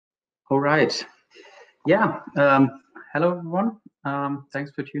All right. Yeah. Hello, everyone. Thanks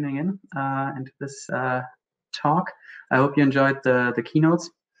for tuning in into this talk. I hope you enjoyed the keynotes.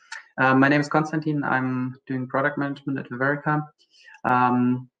 My name is Konstantin. I'm doing product management at Ververica,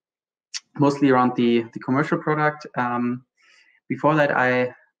 mostly around the commercial product. Before that,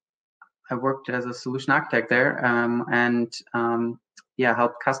 I worked as a solution architect there and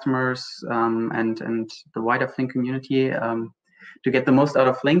helped customers and the wider Flink community to get the most out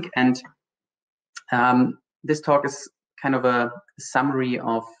of Flink. And this talk is kind of a summary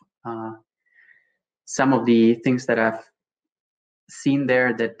of some of the things that I've seen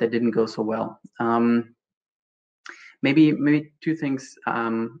there that didn't go so well. Maybe two things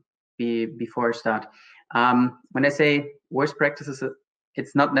before I start. When I say worst practices,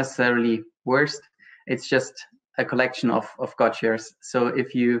 it's not necessarily worst. It's just a collection of gotchas. So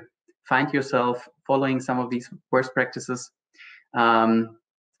if you find yourself following some of these worst practices,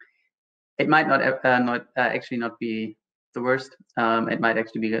 it might not actually not be the worst. It might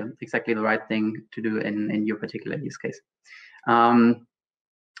actually be exactly the right thing to do in your particular use case.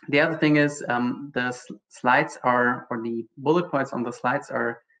 The other thing is the slides or the bullet points on the slides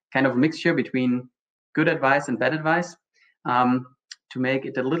are kind of a mixture between good advice and bad advice. To make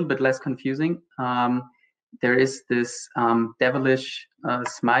it a little bit less confusing, there is this devilish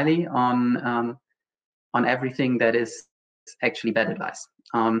smiley on everything that is actually bad advice.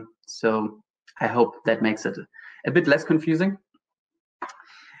 So I hope that makes it a bit less confusing.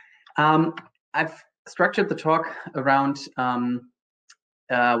 I've structured the talk around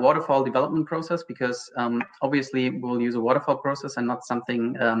waterfall development process because obviously we'll use a waterfall process and not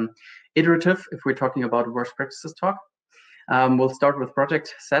something iterative if we're talking about worst practices talk. We'll start with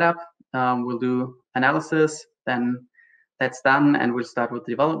project setup. We'll do analysis, then that's done, and we'll start with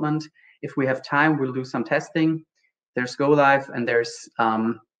development. If we have time, we'll do some testing. There's go live and there's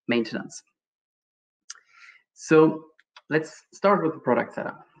maintenance. So let's start with the product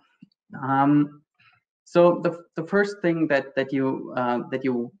setup. So the first thing that you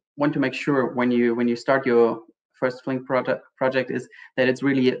want to make sure when you start your first Flink project is that it's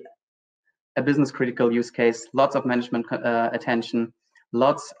really a business critical use case, lots of management attention,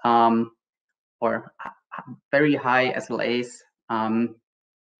 lots or very high SLAs,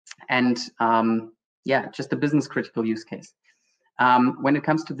 and just a business critical use case. When it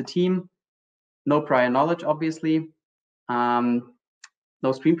comes to the team, no prior knowledge, obviously,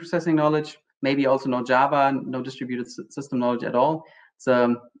 no stream processing knowledge, maybe also no Java, no distributed system knowledge at all. It's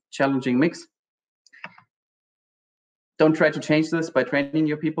a challenging mix. Don't try to change this by training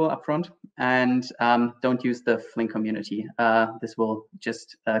your people up front, and don't use the Flink community. This will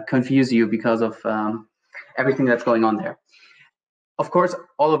just confuse you because of everything that's going on there. Of course,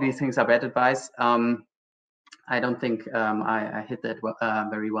 all of these things are bad advice. I don't think I hit that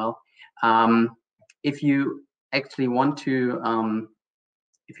very well. If you actually want to,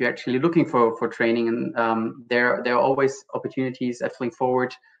 if you're actually looking for training, and there are always opportunities at Flink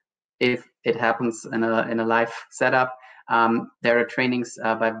Forward if it happens in a live setup. There are trainings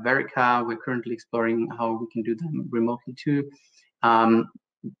by Ververica. We're currently exploring how we can do them remotely too.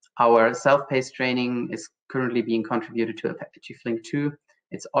 Our self-paced training is currently being contributed to Apache Flink 2.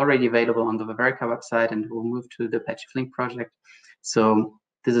 It's already available on the Ververica website, and we'll move to the Apache Flink project. So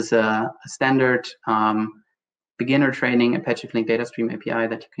this is a standard beginner training Apache Flink data stream API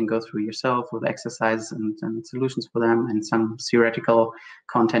that you can go through yourself with exercises and solutions for them and some theoretical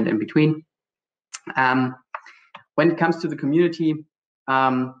content in between. When it comes to the community,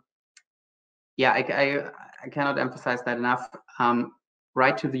 I cannot emphasize that enough.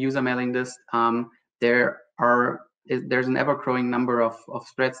 Right to the user mailing list, there's an ever-growing number of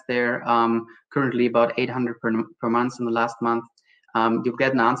threads there, currently about 800 per month in the last month. You'll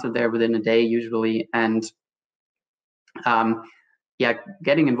get an answer there within a day usually, and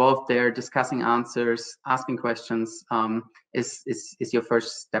getting involved there, discussing answers, asking questions is your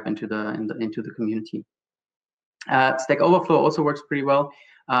first step into the community. Stack Overflow also works pretty well.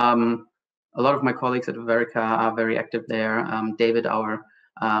 A lot of my colleagues at Ververica are very active there. David,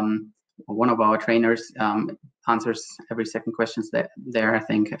 one of our trainers, answers every second questions there, I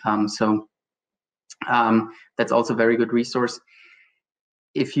think. So that's also a very good resource.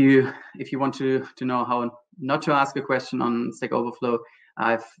 If you want to know how not to ask a question on Stack Overflow,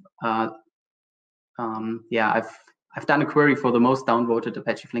 I've done a query for the most downvoted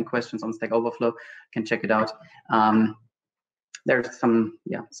Apache Flink questions on Stack Overflow. You can check it out. There's some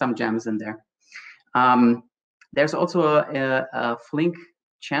gems in there. There's also a Flink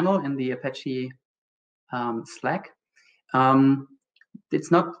channel in the Apache Slack.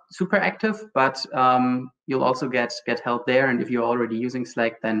 it's not super active, but you'll also get help there. And if you're already using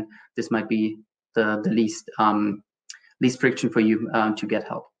Slack, then this might be the least friction for you to get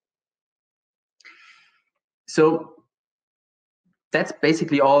help. So that's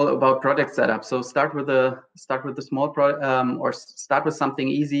basically all about project setup. So start with a small or start with something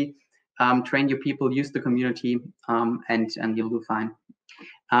easy. Train your people, use the community, and you'll do fine.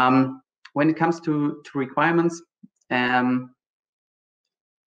 When it comes to requirements, the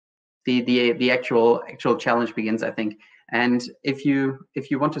actual challenge begins, I think. And if you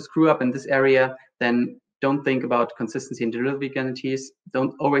want to screw up in this area, then don't think about consistency and delivery guarantees.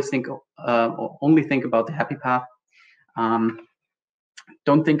 Don't always think or only think about the happy path.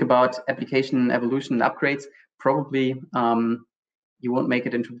 Don't think about application evolution and upgrades. Probably you won't make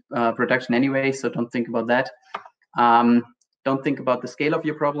it into production anyway, so don't think about that. Don't think about the scale of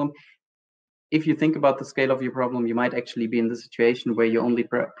your problem. If you think about the scale of your problem, you might actually be in the situation where you only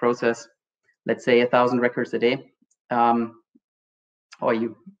process, let's say, 1,000 records a day, or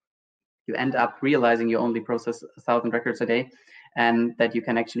you end up realizing you only process 1,000 records a day, and that you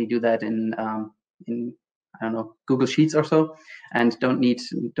can actually do that in I don't know, Google Sheets or so, and don't need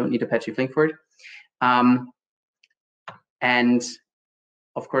Apache Flink for it. And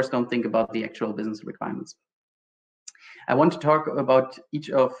of course, don't think about the actual business requirements. I want to talk about each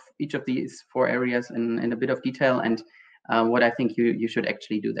of these 4 areas in a bit of detail, and what I think you should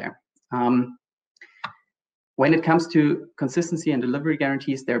actually do there. When it comes to consistency and delivery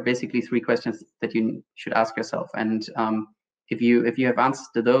guarantees, there are basically 3 questions that you should ask yourself. And if you have answers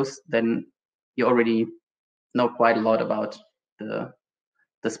to those, then you already know quite a lot about the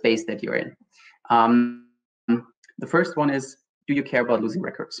space that you're in. The first one is, do you care about losing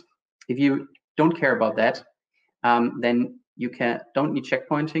records? If you don't care about that, then you don't need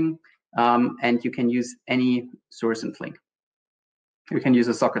checkpointing, and you can use any source in Flink. You can use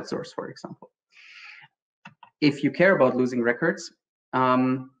a socket source, for example. If you care about losing records,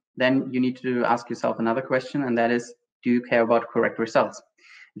 then you need to ask yourself another question, and that is, do you care about correct results?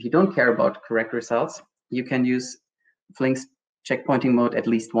 If you don't care about correct results, you can use Flink's checkpointing mode at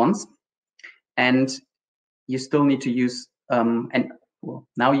least once, and you still need to use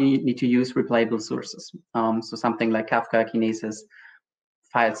now you need to use replayable sources. So something like Kafka, Kinesis,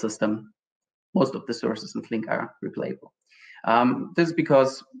 file system. Most of the sources in Flink are replayable. This is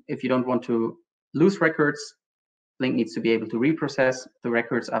because if you don't want to lose records, Flink needs to be able to reprocess the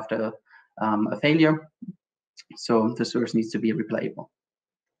records after a failure. So the source needs to be replayable.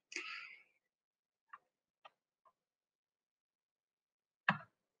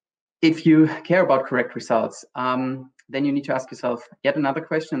 If you care about correct results, then you need to ask yourself yet another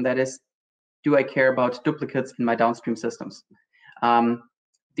question, that is, do I care about duplicates in my downstream systems?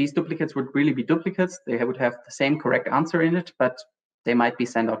 These duplicates would really be duplicates. They would have the same correct answer in it, but they might be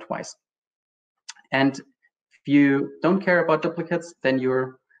sent out twice. And if you don't care about duplicates, then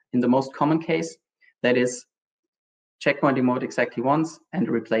you're in the most common case, that is checkpointing mode exactly once and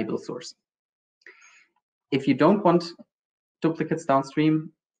a replayable source. If you don't want duplicates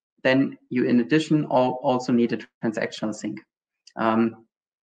downstream, then you, in addition, also need a transactional sync.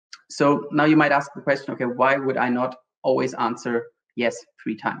 So now you might ask the question, okay, why would I not always answer yes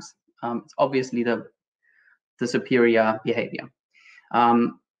 3 times? It's obviously the superior behavior.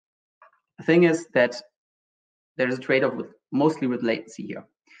 The thing is that there's a trade-off mostly with latency here.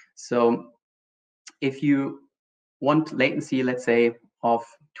 So if you want latency, let's say, of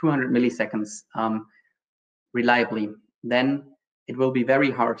 200 milliseconds reliably, then it will be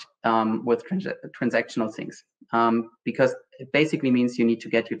very hard with transactional things, because it basically means you need to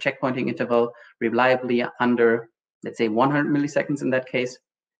get your checkpointing interval reliably under, let's say, 100 milliseconds in that case,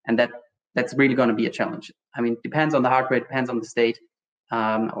 and that's really going to be a challenge. I mean, it depends on the hardware, it depends on the state,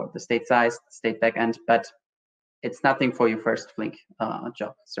 or the state size, state backend, but it's nothing for your first Flink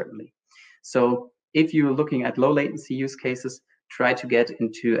job, certainly. So if you're looking at low latency use cases, try to get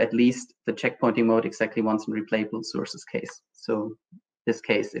into at least the checkpointing mode exactly once in replayable sources case. So this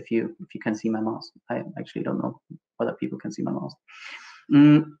case, if you can see my mouse, I actually don't know whether people can see my mouse.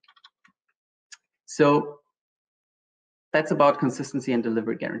 So that's about consistency and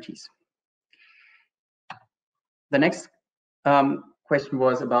delivery guarantees. The next question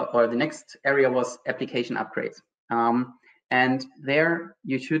was about, or the next area was application upgrades. And there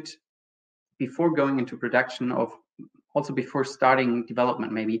you should, before going into production, or also before starting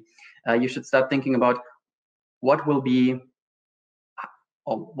development, maybe, you should start thinking about what will be,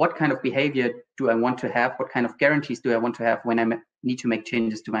 or what kind of behavior do I want to have? What kind of guarantees do I want to have when I need to make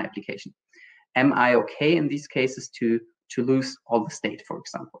changes to my application? Am I okay in these cases to lose all the state, for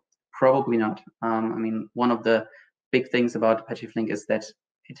example? Probably not. I mean, one of the big things about Apache Flink is that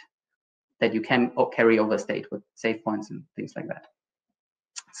you can carry over state with save points and things like that.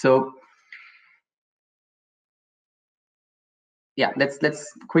 So yeah,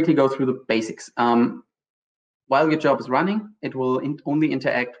 let's quickly go through the basics. While your job is running, it will only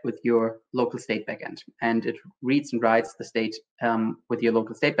interact with your local state backend, and it reads and writes the state with your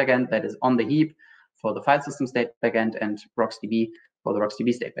local state backend that is on the heap for the file system state backend and RocksDB for the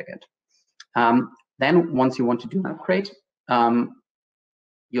RocksDB state backend. Then once you want to do an upgrade,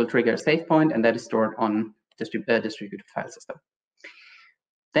 you'll trigger a save point, and that is stored on distributed file system.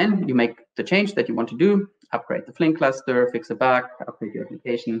 Then you make the change that you want to do, upgrade the Flink cluster, fix a bug, upgrade your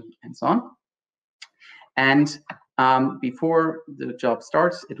application, and so on. And before the job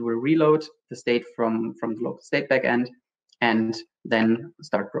starts, it will reload the state from the local state backend and then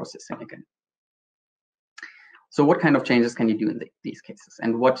start processing again. So what kind of changes can you do in these cases,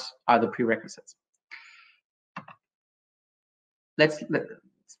 and what are the prerequisites? Let's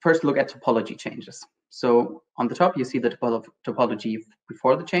first look at topology changes. So on the top, you see the topology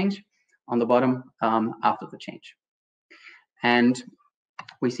before the change, on the bottom, after the change. And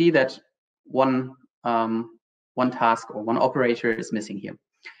we see that one task or one operator is missing here.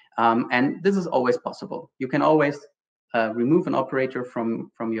 And this is always possible. You can always remove an operator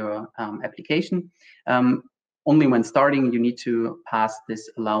from your application. Only when starting, you need to pass this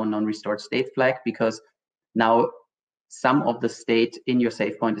allow non-restored state flag, because now some of the state in your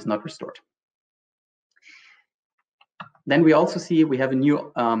save point is not restored. Then we also see we have a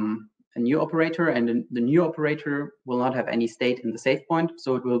new operator, and the new operator will not have any state in the save point,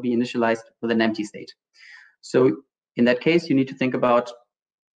 so it will be initialized with an empty state. So in that case, you need to think about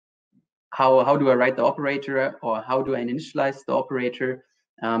how do I write the operator, or how do I initialize the operator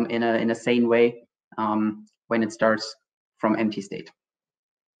in a sane way when it starts from empty state.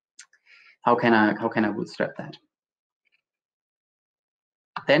 How can I bootstrap that?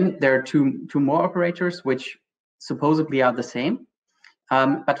 Then there are two more operators which supposedly are the same,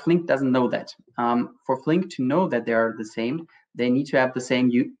 but Flink doesn't know that. For Flink to know that they are the same, they need to have the same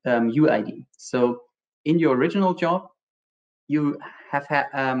UID. So in your original job, you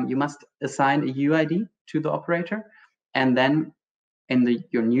must assign a UID to the operator, and then in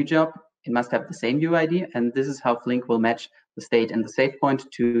your new job, it must have the same UID, and this is how Flink will match the state and the save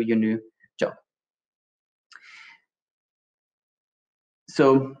point to your new job.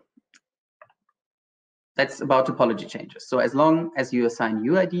 So that's about topology changes. So as long as you assign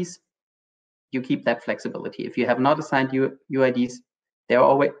UIDs, you keep that flexibility. If you have not assigned UIDs, there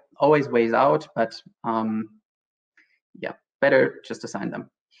are always ways out, but yeah, better just assign them.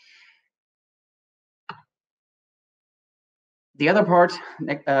 The other part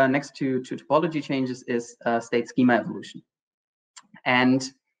next to topology changes is state schema evolution. And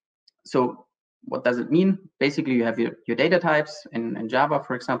so what does it mean? Basically, you have your data types in Java,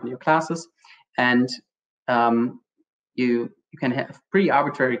 for example, your classes, and you can have pretty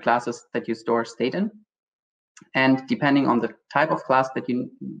arbitrary classes that you store state in. And depending on the type of class that you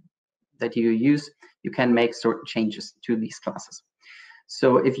use, you can make certain changes to these classes.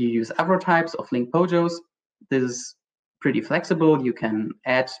 So if you use Avro types or Flink pojos, this is pretty flexible. You can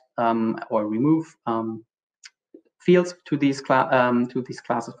add or remove fields to these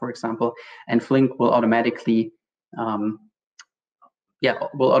classes, for example, and Flink will automatically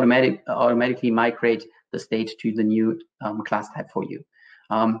automatically migrate the state to the new class type for you,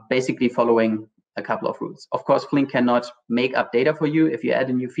 basically following a couple of rules. Of course, Flink cannot make up data for you. If you add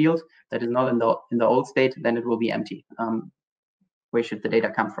a new field that is not in the old state, then it will be empty. Where should the data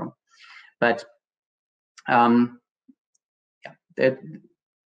come from? But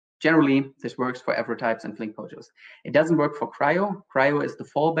generally, this works for Avro types and Flink pojos. It doesn't work for Cryo. Cryo is the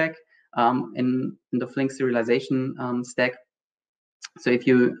fallback in the Flink serialization stack. So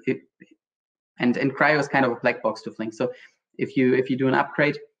and Cryo is kind of a black box to Flink. So if you do an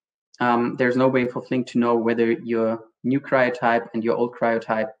upgrade, there's no way for Flink to know whether your new Cryo type and your old Cryo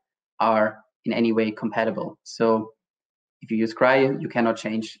type are in any way compatible. So if you use Cryo, you cannot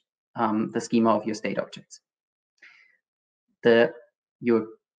change the schema of your state objects. Your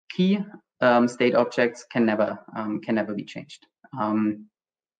key state objects can never be changed.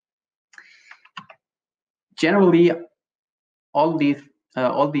 Generally, all these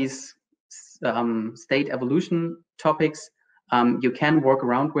state evolution topics you can work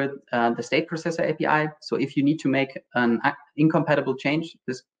around with the state processor API. So if you need to make an incompatible change,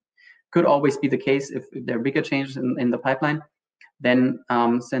 this could always be the case if there are bigger changes in the pipeline. Then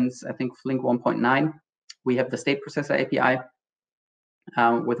since I think Flink 1.9, we have the state processor API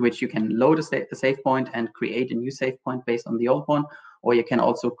with which you can load a save point and create a new save point based on the old one, or you can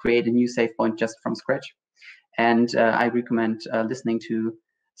also create a new save point just from scratch. And I recommend listening to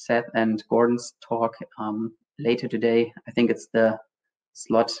Seth and Gordon's talk later today. I think it's the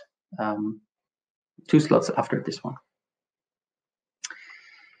slot, 2 slots after this one.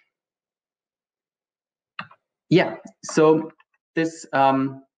 Yeah, so this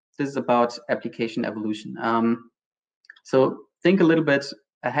is about application evolution. So think a little bit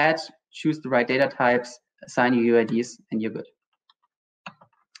ahead, choose the right data types, assign your UIDs, and you're good.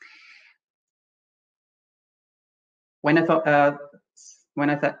 When I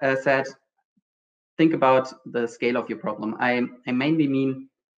said think about the scale of your problem, I mainly mean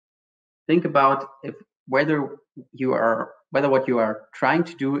think about whether what you are trying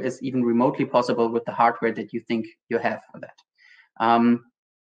to do is even remotely possible with the hardware that you think you have for that.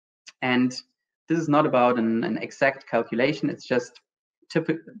 And this is not about an exact calculation. It's just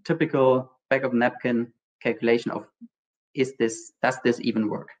typical back of napkin calculation of does this even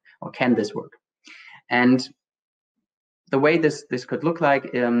work, or can this work? And the way this could look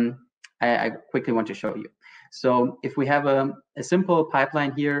like, I quickly want to show you. So if we have a simple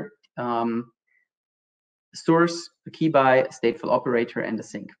pipeline here, source, a key by, a stateful operator, and a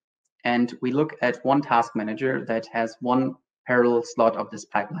sink. And we look at one task manager that has one parallel slot of this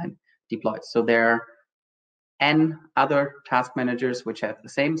pipeline deployed. So there are n other task managers which have the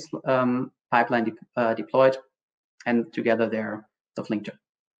same pipeline deployed, and together they're the Flink job.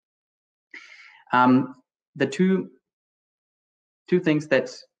 The two things that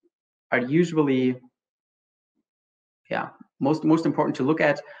are usually most important to look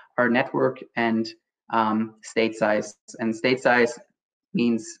at are network and state size. And state size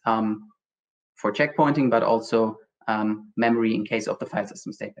means for checkpointing, but also memory in case of the file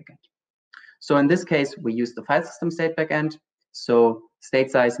system state backend. So in this case, we use the file system state backend. So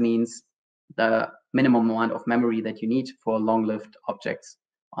state size means the minimum amount of memory that you need for long-lived objects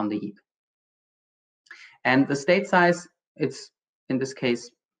on the heap. And the state size, it's in this case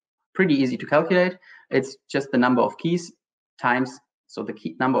pretty easy to calculate. It's just the number of keys times, so the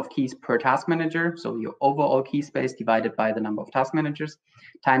number of keys per task manager, so your overall key space divided by the number of task managers,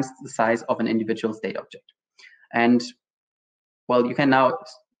 times the size of an individual state object. And well, you can now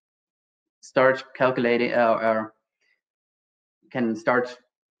start calculating, or can start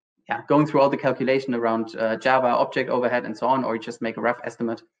going through all the calculation around Java object overhead and so on, or you just make a rough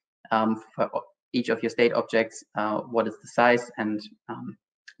estimate for each of your state objects, what is the size, and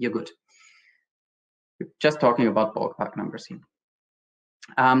you're good. Just talking about ballpark numbers here.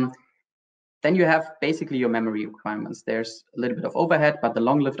 Then you have basically your memory requirements. There's a little bit of overhead, but the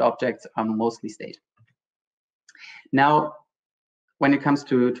long-lived objects are mostly state. Now, when it comes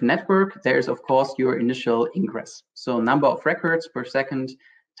to network, there's of course your initial ingress. So number of records per second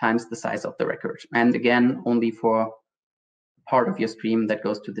times the size of the record. And again, only for part of your stream that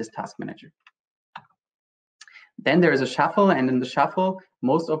goes to this task manager. Then there is a shuffle, and in the shuffle,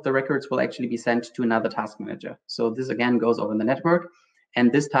 most of the records will actually be sent to another task manager. So this again goes over the network,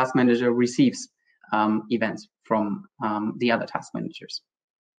 and this task manager receives events from the other task managers.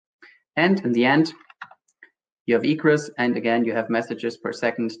 And in the end, you have egress, and again, you have messages per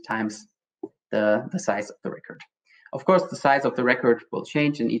second times the size of the record. Of course, the size of the record will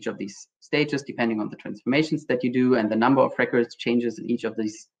change in each of these stages depending on the transformations that you do, and the number of records changes in each of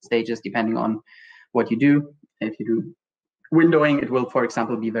these stages depending on what you do. If you do windowing, it will, for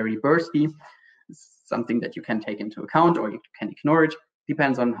example, be very bursty, something that you can take into account, or you can ignore it.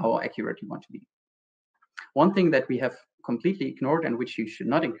 Depends on how accurate you want to be. One thing that we have completely ignored, and which you should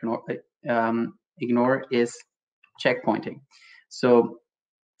not ignore is checkpointing. So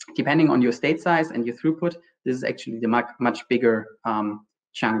depending on your state size and your throughput, this is actually the much bigger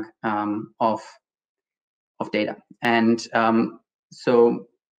chunk of data. And so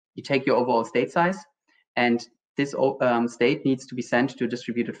you take your overall state size, and this state needs to be sent to a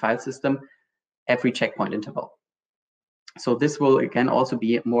distributed file system every checkpoint interval. So this will again also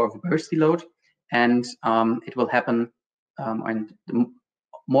be more of a bursty load, and it will happen, and the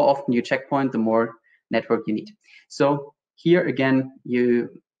more often you checkpoint, the more network you need. So here again,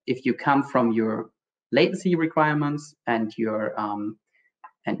 if you come from your latency requirements and your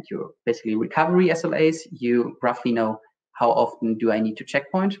basically recovery SLAs, you roughly know how often do I need to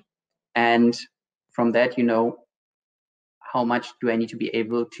checkpoint, and from that you know how much do I need to be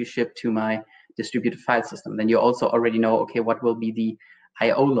able to ship to my distributed file system. Then you also already know, okay, what will be the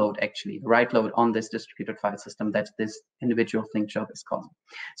IO load, actually, the write load on this distributed file system that this individual Flink job is causing.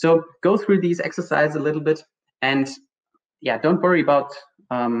 So go through these exercises a little bit, and yeah, don't worry about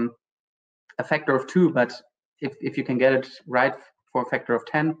a factor of 2, but if you can get it right for a factor of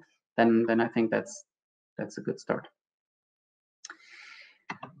 10, then I think that's a good start.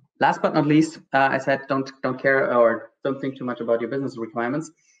 Last but not least, I said don't care or don't think too much about your business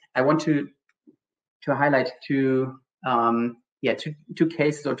requirements. I want to highlight two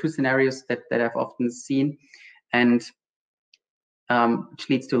cases or two scenarios that I've often seen, and which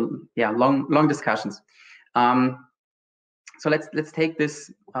leads to long discussions. So let's take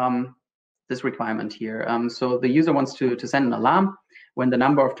this this requirement here. So the user wants to send an alarm when the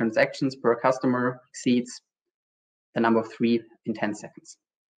number of transactions per customer exceeds the number of 3 in 10 seconds.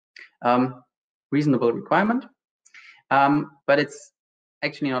 Reasonable requirement, but it's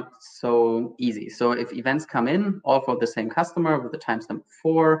actually not so easy. So if events come in all for the same customer with the timestamp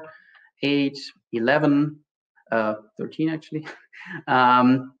 4, 8, 11, 13 actually,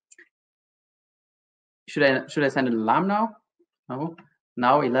 should I send an alarm now? No.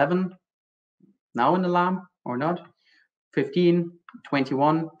 Now 11, now an alarm or not? 15,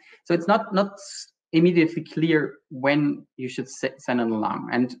 21. So it's not immediately clear when you should send an alarm,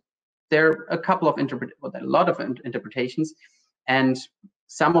 and there are a couple of a lot of interpretations, and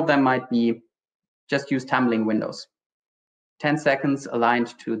some of them might be just use tumbling windows, 10 seconds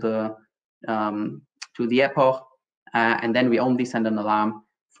aligned to the epoch, and then we only send an alarm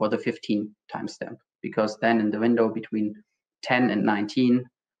for the 15 timestamp, because then in the window between 10 and 19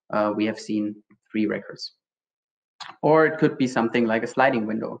 we have seen 3 records. Or it could be something like a sliding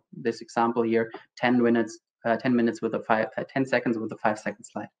window. This example here, 10 minutes with a 10 seconds with a 5-second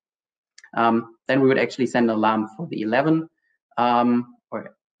slide. Then we would actually send an alarm for the 11,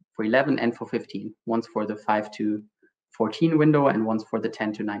 or for 11 and for 15. Once for the 5 to 14 window and once for the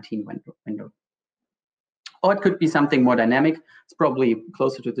 10 to 19 window. Or it could be something more dynamic. It's probably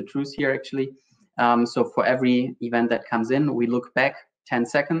closer to the truth here actually. So for every event that comes in, we look back 10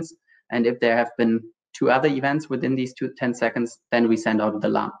 seconds, and if there have been 2 other events within these 10 seconds, then we send out the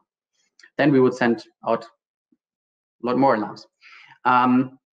alarm. Then we would send out a lot more alarms.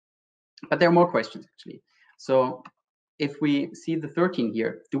 But there are more questions actually. So if we see the 13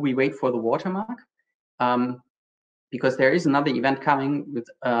 here, do we wait for the watermark? Because there is another event coming with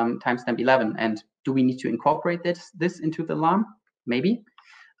timestamp 11, and do we need to incorporate this into the alarm? Maybe.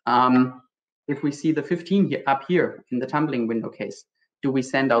 If we see the 15 here, up here in the tumbling window case, do we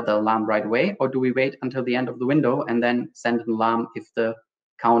send out the alarm right away, or do we wait until the end of the window and then send an alarm if the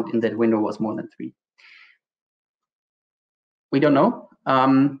count in that window was more than 3? We don't know.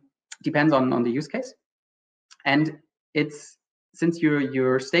 Depends on the use case. And it's, since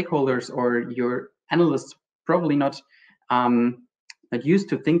your stakeholders or your analysts probably not used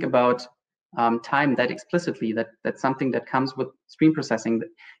to think about time that explicitly, that's something that comes with stream processing, that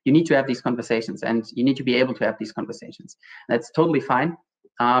you need to have these conversations, and you need to be able to have these conversations. That's totally fine.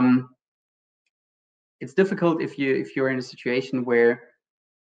 It's difficult if you're in a situation where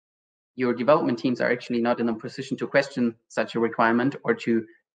your development teams are actually not in a position to question such a requirement or to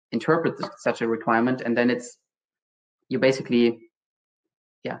interpret such a requirement, and then you're basically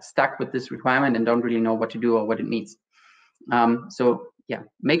stuck with this requirement and don't really know what to do or what it means. So yeah,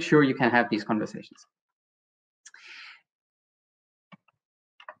 make sure you can have these conversations.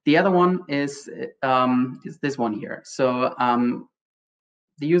 The other one is this one here. So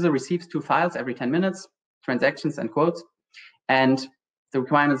the user receives 2 files every 10 minutes, transactions and quotes, and the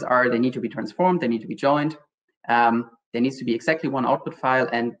requirements are they need to be transformed, they need to be joined, there needs to be exactly 1 output file,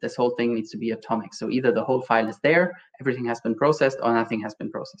 and this whole thing needs to be atomic. So either the whole file is there, everything has been processed, or nothing has been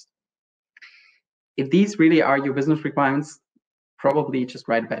processed. If these really are your business requirements, probably just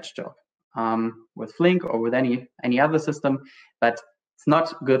write a batch job with Flink or with any other system, but it's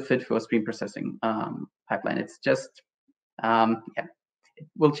not a good fit for a stream processing pipeline. It's just, it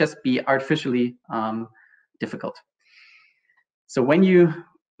will just be artificially difficult. So when you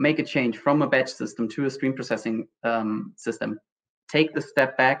make a change from a batch system to a stream processing system, take the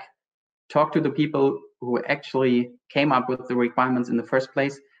step back, talk to the people who actually came up with the requirements in the first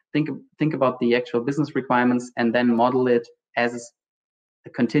place, think about the actual business requirements, and then model it as a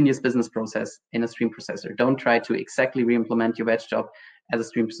continuous business process in a stream processor. Don't try to exactly re-implement your batch job as a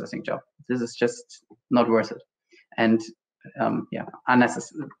stream processing job. This is just not worth it. And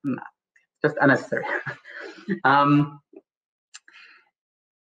unnecessary, just unnecessary.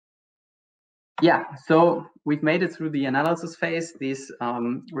 So we've made it through the analysis phase. These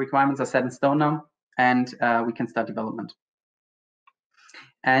requirements are set in stone now, and we can start development.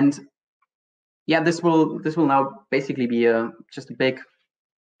 And this will now basically be just a big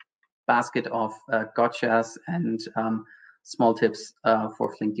basket of gotchas and small tips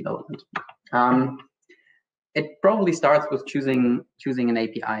for Flink development. It probably starts with choosing an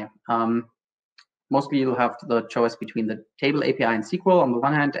API. Mostly you'll have the choice between the table API and SQL on the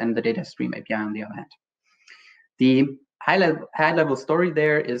one hand and the data stream API on the other hand. The high level story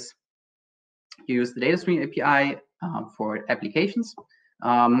there is you use the data stream API for applications,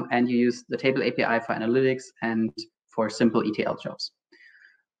 and you use the table API for analytics and for simple ETL jobs.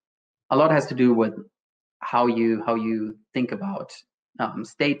 A lot has to do with how you think about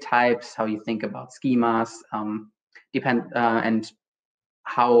state types, how you think about schemas, and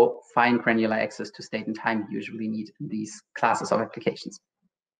how fine granular access to state and time you usually need in these classes of applications.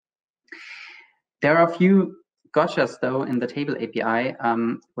 There are a few gotchas though in the table API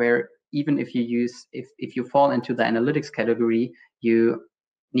where even if you fall into the analytics category, you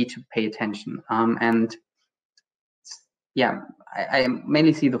need to pay attention. And yeah, I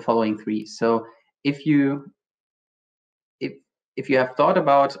mainly see the following three. So if you have thought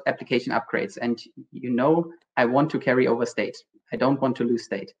about application upgrades and you know I want to carry over state, I don't want to lose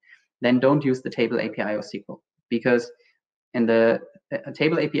state, then don't use the table API or SQL, because in the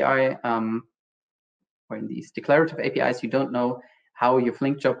table API or in these declarative APIs, you don't know how your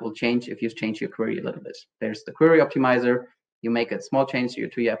Flink job will change if you change your query a little bit. There's the query optimizer. You make a small change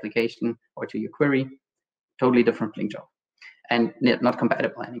to your application or to your query, totally different Flink job, and not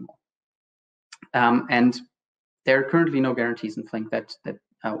compatible anymore. And there are currently no guarantees in Flink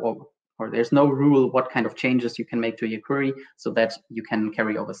or there's no rule what kind of changes you can make to your query so that you can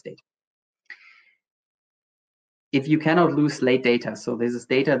carry over state. If you cannot lose late data, so this is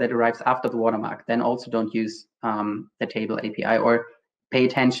data that arrives after the watermark, then also don't use the table API, or pay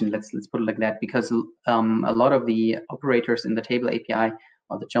attention, let's put it like that, because a lot of the operators in the table API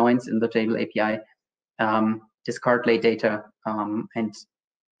or the joins in the table API discard late data, and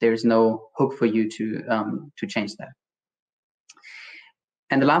there's no hook for you to change that.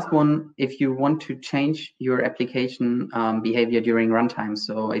 And the last one, if you want to change your application behavior during runtime,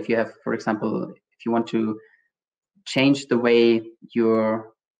 so if you have, for example, if you want to change the way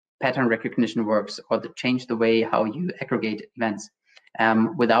your pattern recognition works, or change the way how you aggregate events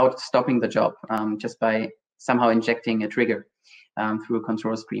without stopping the job, just by somehow injecting a trigger through a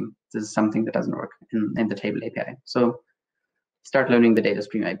control stream. This is something that doesn't work in the table API. So start learning the data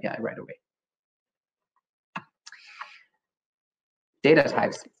stream API right away. Data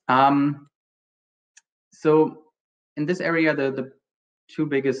types. So in this area, the two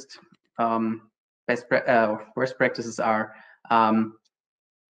biggest worst practices are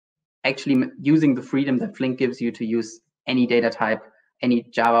actually using the freedom that Flink gives you to use any data type, any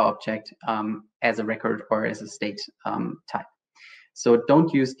Java object as a record or as a state type. So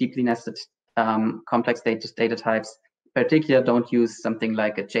don't use deeply nested complex data types. In particular, don't use something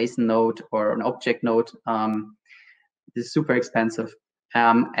like a JSON node or an object node. This is super expensive,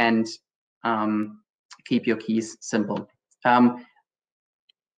 and keep your keys simple.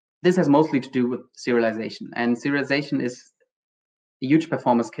 This has mostly to do with serialization, and serialization is a huge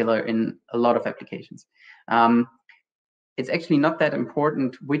performance killer in a lot of applications. It's actually not that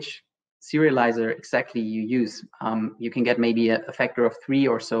important which serializer exactly you use. You can get maybe a factor of 3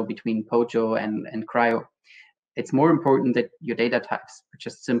 or so between Pojo and Cryo. It's more important that your data types are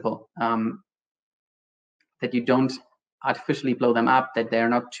just simple, that you don't artificially blow them up, that they're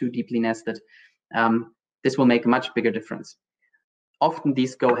not too deeply nested. This will make a much bigger difference. Often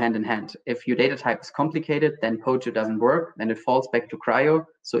these go hand in hand. If your data type is complicated, then Pojo doesn't work, then it falls back to Cryo.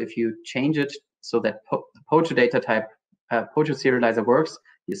 So if you change it so that the Pojo data type, Pojo serializer works,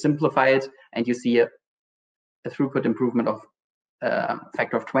 you simplify it, and you see a throughput improvement of a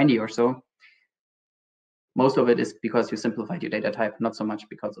factor of 20 or so. Most of it is because you simplified your data type, not so much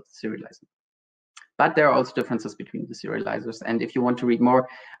because of the serializer. But there are also differences between the serializers. And if you want to read more,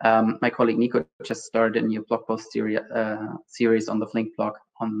 my colleague Nico just started a new blog post series on the Flink blog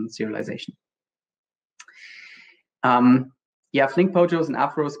on serialization. Yeah, Flink Pojos and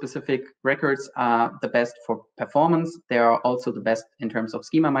Afro specific records are the best for performance. They are also the best in terms of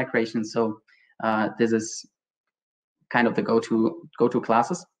schema migration. So this is kind of the go-to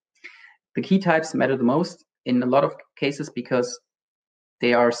classes. The key types matter the most in a lot of cases because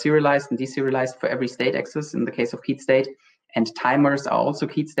they are serialized and deserialized for every state access in the case of keyed state, and timers are also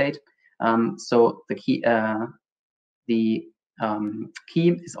keyed state. So the key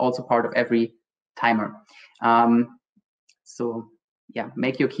is also part of every timer. So yeah,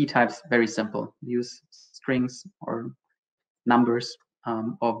 make your key types very simple. Use strings or numbers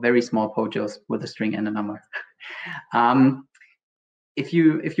or very small Pojos with a string and a number. If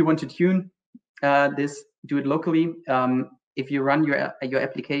you want to tune this, do it locally. If you run your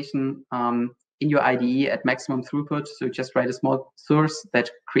application in your IDE at maximum throughput, so just write a small source that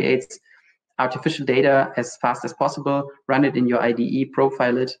creates artificial data as fast as possible, run it in your IDE,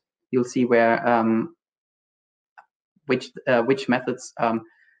 profile it. You'll see where which methods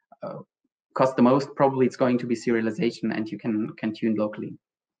cost the most, probably it's going to be serialization, and you can tune locally.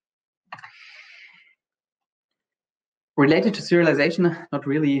 Related to serialization, not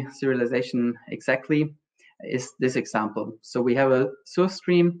really serialization exactly, is this example. So we have a source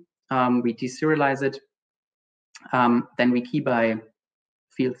stream, we deserialize it, then we key by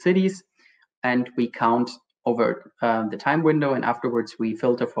field cities, and we count over the time window, and afterwards we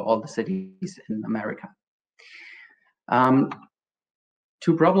filter for all the cities in America.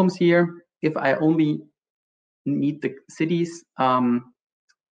 Two problems here. If I only need the cities,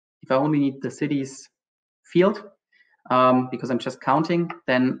 field, because I'm just counting,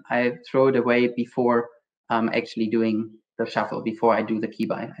 then I throw it away before actually doing the shuffle, before I do the key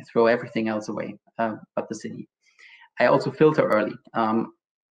by. I throw everything else away but the city. I also filter early.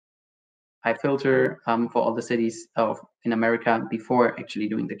 I filter for all the cities in America before actually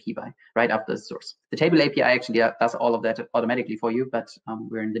doing the key by, right after the source. The table API actually does all of that automatically for you, but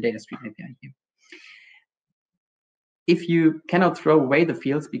we're in the data stream API here. If you cannot throw away the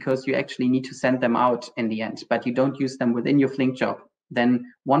fields because you actually need to send them out in the end, but you don't use them within your Flink job, then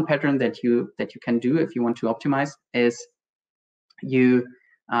one pattern that you can do if you want to optimize is you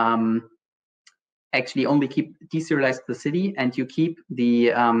actually only deserialize the city, and you keep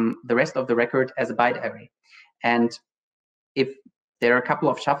the rest of the record as a byte array. And if there are a couple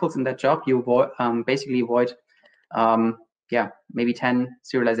of shuffles in that job, you basically avoid maybe 10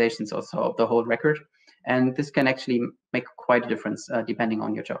 serializations or so of the whole record. And this can actually make quite a difference depending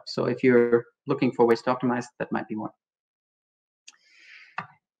on your job. So if you're looking for ways to optimize, that might be one.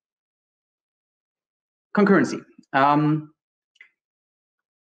 Concurrency.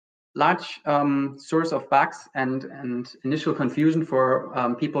 Large source of bugs and initial confusion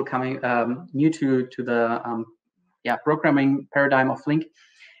for people coming new to the programming paradigm of Flink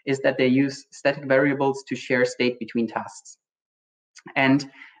is that they use static variables to share state between tasks. And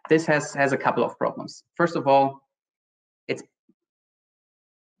this has a couple of problems. First of all, it's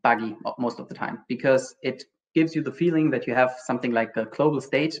buggy most of the time because it gives you the feeling that you have something like a global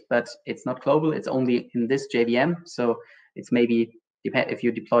state, but it's not global. It's only in this JVM. So it's maybe, if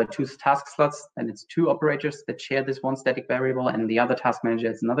you deploy 2 task slots, then it's 2 operators that share this one static variable, and the other task manager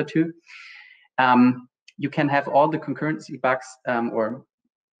is another 2. You can have all the concurrency bugs or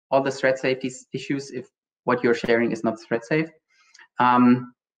all the thread safety issues if what you're sharing is not thread safe.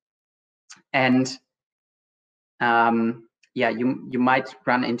 You might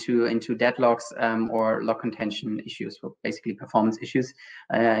run into deadlocks or lock contention issues, or basically performance issues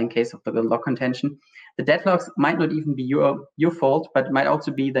in case of the lock contention. The deadlocks might not even be your fault, but it might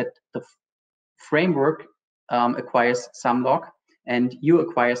also be that the framework acquires some lock, and you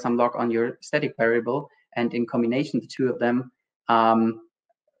acquire some lock on your static variable, and in combination, the two of them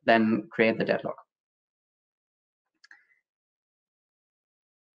then create the deadlock.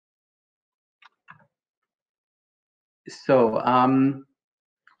 So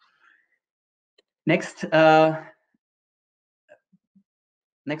next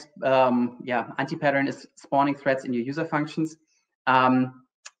anti-pattern is spawning threads in your user functions.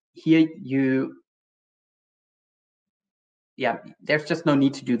 Here there's just no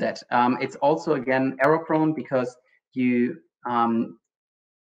need to do that. It's also, again, error prone because you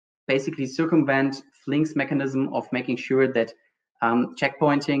basically circumvent Flink's mechanism of making sure that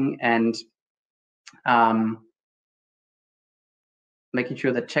checkpointing and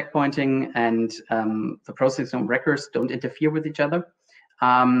the processing of records don't interfere with each other.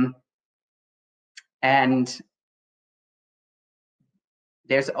 And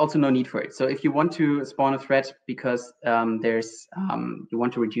there's also no need for it. So if you want to spawn a thread because you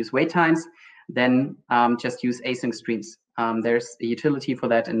want to reduce wait times, then just use async streams. There's a utility for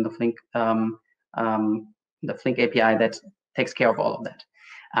that in the Flink API that takes care of all of that.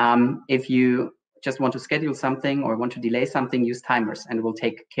 If you just want to schedule something or want to delay something, use timers, and it will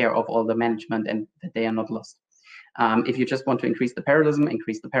take care of all the management and that they are not lost. If you just want to increase the parallelism,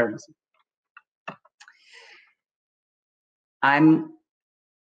 increase the parallelism. I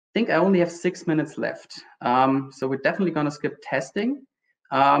think I only have 6 minutes left, so we're definitely going to skip testing.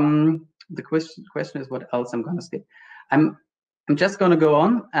 The question is what else I'm going to skip. I'm just going to go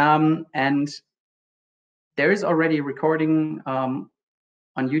on, and there is already a recording on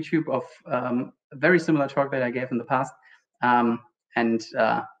YouTube of a very similar talk that I gave in the past, and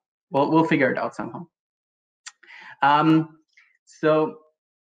we'll figure it out somehow. So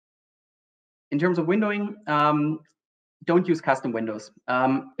in terms of windowing, don't use custom windows.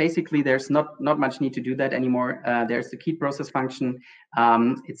 Basically, there's not much need to do that anymore. There's the key process function.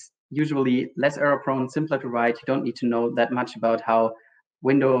 It's usually less error prone, simpler to write. You don't need to know that much about how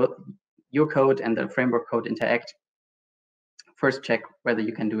your code and the framework code interact. first check whether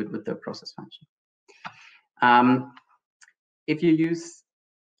you can do it with the process function. If you use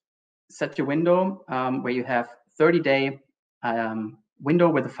such a window where you have 30-day window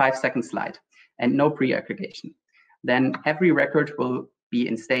with a 5-second slide and no pre-aggregation, then every record will be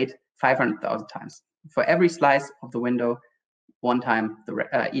in state 500,000 times. For every slice of the window, one time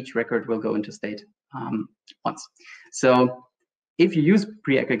each record will go into state once. So if you use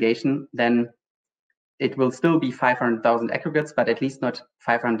pre-aggregation, then it will still be 500,000 aggregates, but at least not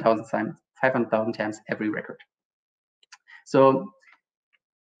 500,000 times every record. So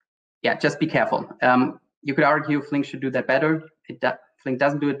yeah, just be careful. You could argue Flink should do that better. Flink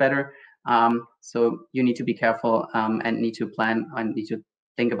doesn't do it better. So you need to be careful and need to plan and need to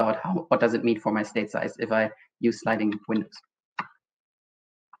think about what does it mean for my state size if I use sliding windows.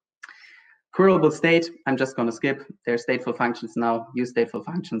 Curable state, I'm just going to skip. There's stateful functions now. Use stateful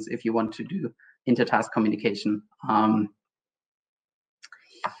functions if you want to do inter-task communication.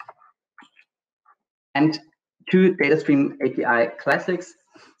 And 2 data stream API classics.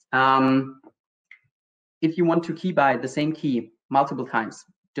 If you want to key by the same key multiple times,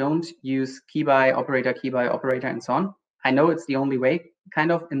 don't use key by operator, and so on. I know it's the only way,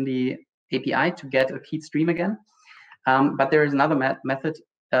 kind of, in the API to get a keyed stream again. But there is another method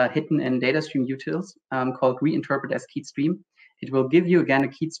hidden in data stream utils called reinterpret as keyed stream. It will give you again a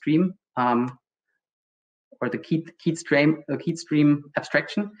keyed stream or the keyed stream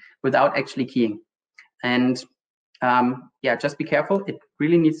abstraction without actually keying. And yeah, just be careful. It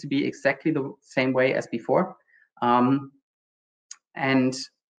really needs to be exactly the same way as before. And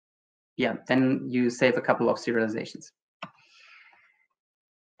yeah, then you save a couple of serializations.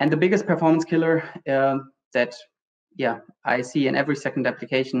 And the biggest performance killer that I see in every second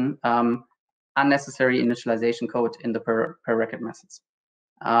application, unnecessary initialization code in the per record methods.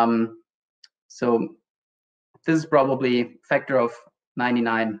 So this is probably factor of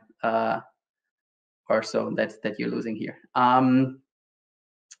 99 or so that you're losing here.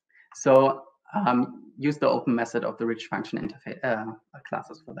 Use the open method of the rich function interface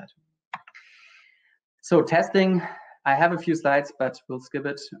classes for that. So testing, I have a few slides, but we'll skip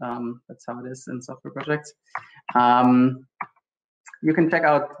it. That's how it is in software projects. You can check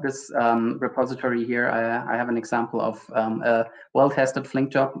out this repository here. I have an example of a well-tested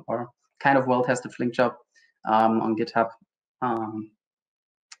Flink job, or kind of well-tested Flink job on GitHub.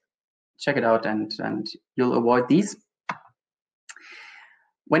 Check it out, and you'll avoid these.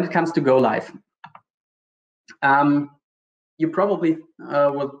 When it comes to go live, you probably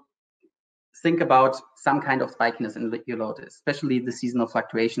will think about some kind of spikiness in your load, especially the seasonal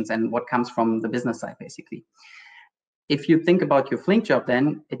fluctuations and what comes from the business side, basically. If you think about your Flink job,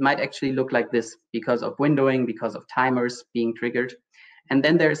 then it might actually look like this because of windowing, because of timers being triggered. And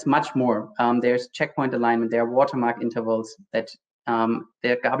then there's much more. There's checkpoint alignment, there are watermark intervals, that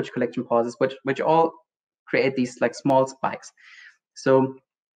there are garbage collection pauses, which all create these like small spikes. So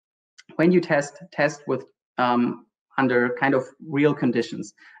when you test with under kind of real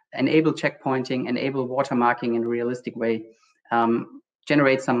conditions, enable checkpointing, enable watermarking in a realistic way,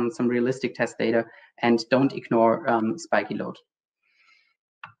 generate some realistic test data, and don't ignore spiky load.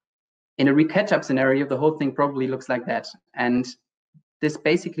 In a recatch-up scenario, the whole thing probably looks like that. And this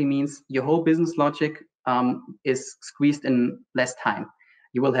basically means your whole business logic is squeezed in less time.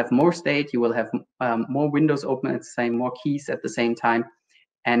 You will have more state, you will have more windows open at the same, more keys at the same time,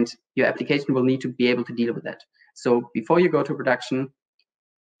 and your application will need to be able to deal with that. So before you go to production,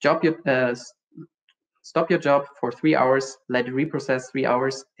 stop your job for 3 hours, let it reprocess 3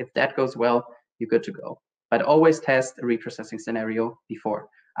 hours. If that goes well, you're good to go. But always test a reprocessing scenario before.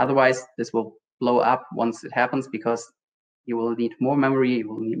 Otherwise, this will blow up once it happens, because you will need more memory, you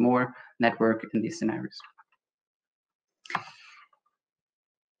will need more network in these scenarios.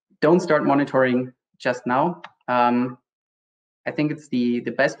 Don't start monitoring just now. I think it's the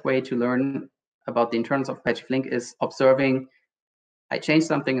best way to learn about the internals of Apache Flink is observing, I changed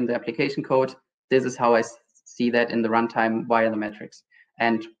something in the application code. This is how I see that in the runtime via the metrics.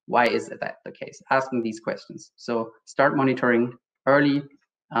 And why is that the case? Asking these questions. So start monitoring early.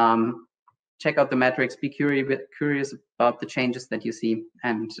 Check out the metrics. Be curious about the changes that you see.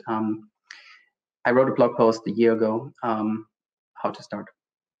 And I wrote a blog post a year ago how to start.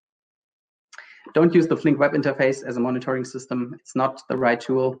 Don't use the Flink web interface as a monitoring system. It's not the right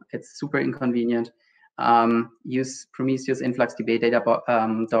tool. It's super inconvenient. Use Prometheus, InfluxDB,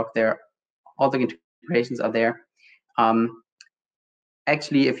 Datadog there. All the integrations are there.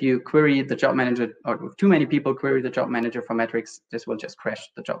 Actually, if you query the job manager, or if too many people query the job manager for metrics, this will just crash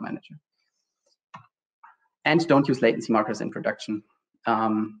the job manager. And don't use latency markers in production.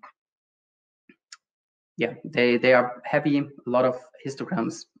 yeah, they are heavy, a lot of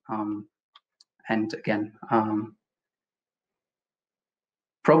histograms, and again,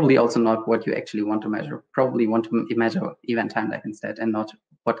 probably also not what you actually want to measure. Probably want to measure event time lag instead, and not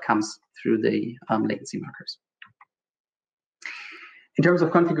what comes through the latency markers. In terms of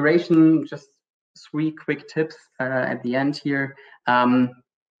configuration, just 3 quick tips at the end here.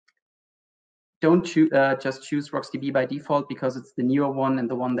 Don't just choose RocksDB by default because it's the newer one and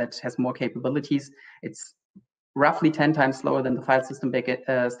the one that has more capabilities. It's roughly 10 times slower than the file system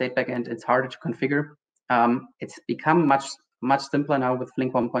state backend. It's harder to configure. It's become much simpler now with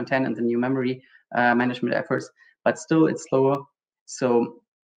Flink 1.10 and the new memory management efforts, but still it's slower. So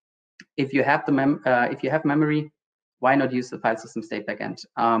if you have memory, why not use the file system state backend?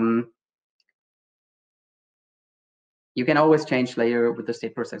 You can always change layer with the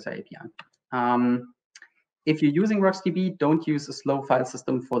state processor API. If you're using RocksDB, don't use a slow file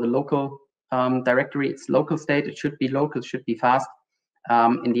system for the local directory. It's local state. It should be local. It should be fast.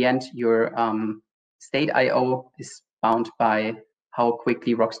 In the end, your state I/O is bound by how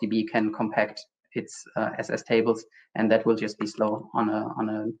quickly RocksDB can compact its SS tables, and that will just be slow on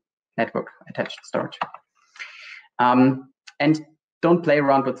a network attached storage. And don't play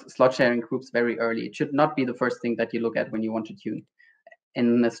around with slot sharing groups very early. It should not be the first thing that you look at when you want to tune.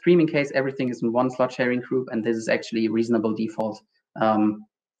 In the streaming case, everything is in one slot sharing group, and this is actually a reasonable default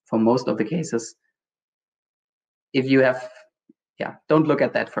for most of the cases. If you have, yeah, don't look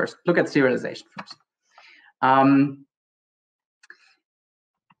at that first. Look at serialization first. And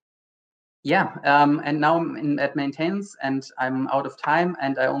now I'm at maintenance, and I'm out of time,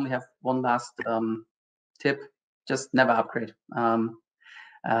 and I only have one last tip. Just never upgrade.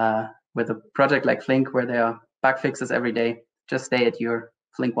 With a project like Flink, where there are bug fixes every day, just stay at your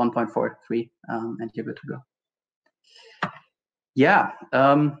Flink 1.43 and you're good to go. Yeah,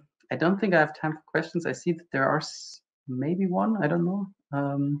 I don't think I have time for questions. I see that there are maybe one, I don't know.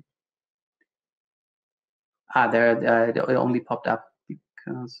 It only popped up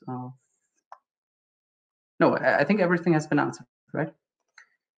because of... No, I think everything has been answered, right?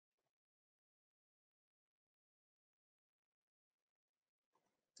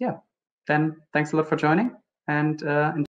 Yeah, then thanks a lot for joining, and